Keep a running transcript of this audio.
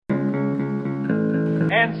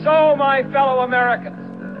And so, my fellow Americans,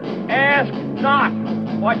 ask not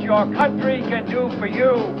what your country can do for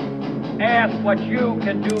you. Ask what you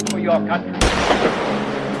can do for your country.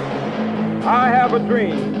 I have a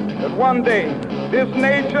dream that one day this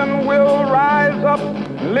nation will rise up,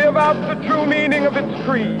 live out the true meaning of its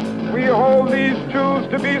creed. We hold these truths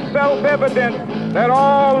to be self-evident, that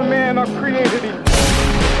all men are created equal.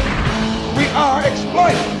 We are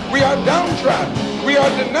exploited. We are downtrodden. We are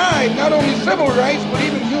denied not only civil rights, but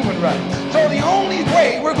even human rights. So the only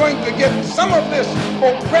way we're going to get some of this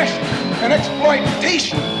oppression and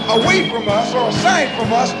exploitation away from us or aside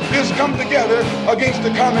from us is come together against the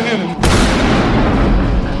common enemy.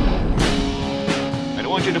 I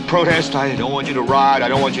don't want you to protest. I don't want you to riot. I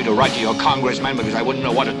don't want you to write to your congressman because I wouldn't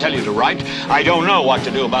know what to tell you to write. I don't know what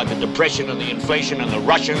to do about the depression and the inflation and the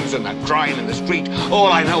Russians and the crime in the street.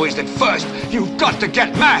 All I know is that first, you've got to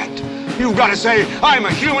get mad. You've got to say, I'm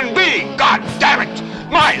a human being. God damn it.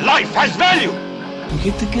 My life has value.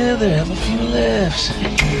 Get together, have a few laughs.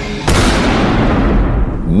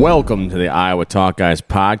 Welcome to the Iowa Talk Guys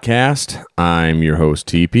podcast. I'm your host,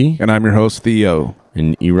 TP. And I'm your host, Theo.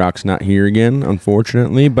 And E-Rock's not here again,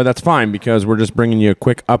 unfortunately. But that's fine because we're just bringing you a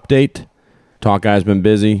quick update. Talk Guy's been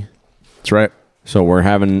busy. That's right. So we're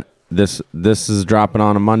having this is dropping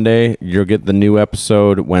on a Monday. You'll get the new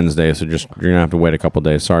episode Wednesday. So you're going to have to wait a couple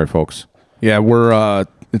days. Sorry, folks. Yeah, we're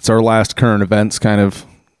it's our last current events kind of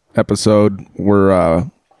episode. We're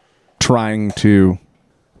trying to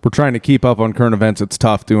keep up on current events. It's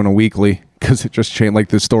tough doing a weekly because it just changed. Like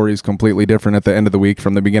the story is completely different at the end of the week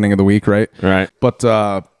from the beginning of the week, right? Right. But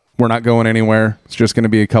we're not going anywhere. It's just going to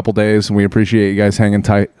be a couple days, and we appreciate you guys hanging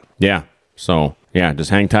tight. Yeah. So yeah, just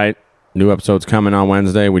hang tight. New episode's coming on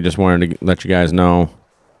Wednesday. We just wanted to let you guys know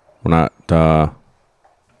we're not.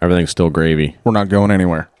 Everything's still gravy. We're not going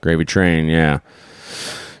anywhere. Gravy train, yeah.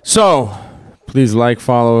 So, please like,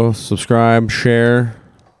 follow, subscribe, share.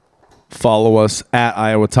 Follow us at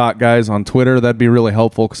Iowa Talk Guys on Twitter. That'd be really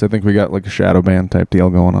helpful because I think we got like a shadow ban type deal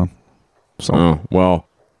going on. So, well,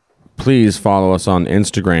 please follow us on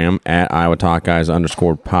Instagram at Iowa Talk Guys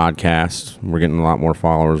 _podcast. We're getting a lot more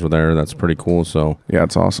followers over there. That's pretty cool. So, yeah,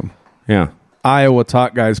 it's awesome. Yeah. Iowa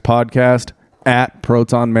Talk Guys podcast at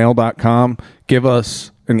protonmail.com. Give us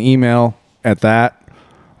an email at that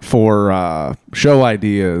for show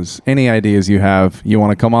ideas, any ideas you have. You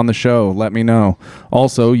want to come on the show, let me know.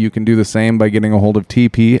 Also, you can do the same by getting a hold of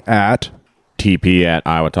TP at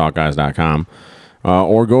iowatalkguys.com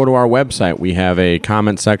or go to our website. We have a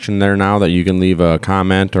comment section there now that you can leave a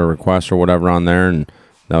comment or request or whatever on there, and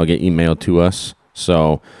that'll get emailed to us.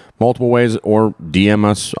 So multiple ways, or DM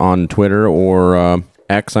us on Twitter or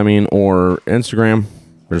X, or Instagram.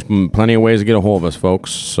 There's plenty of ways to get a hold of us,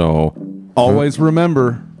 folks. So always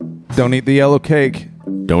remember, don't eat the yellow cake.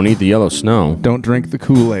 Don't eat the yellow snow. Don't drink the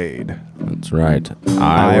Kool-Aid. That's right.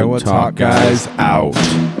 Iowa Talk Guys out.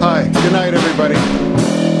 Hi, good night, everybody.